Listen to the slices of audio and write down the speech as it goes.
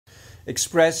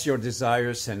Express your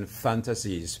desires and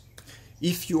fantasies.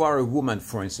 If you are a woman,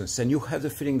 for instance, and you have the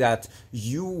feeling that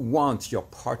you want your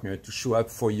partner to show up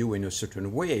for you in a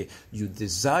certain way, you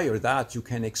desire that, you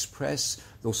can express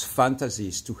those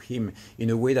fantasies to him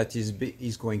in a way that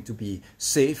is going to be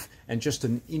safe and just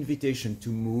an invitation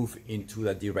to move into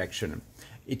that direction.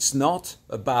 It's not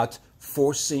about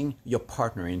forcing your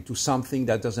partner into something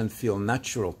that doesn't feel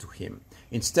natural to him.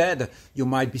 Instead, you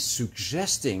might be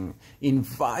suggesting,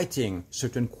 inviting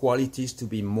certain qualities to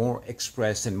be more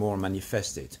expressed and more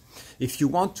manifested. If you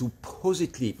want to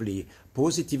positively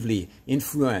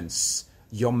influence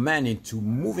your man into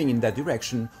moving in that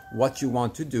direction, what you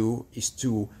want to do is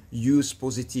to use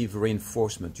positive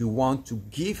reinforcement. You want to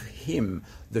give him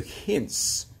the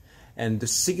hints and the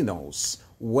signals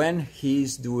when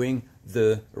he's doing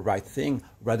the right thing,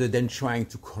 rather than trying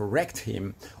to correct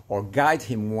him or guide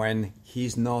him when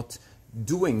he's not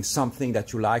doing something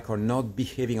that you like or not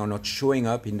behaving or not showing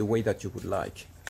up in the way that you would like.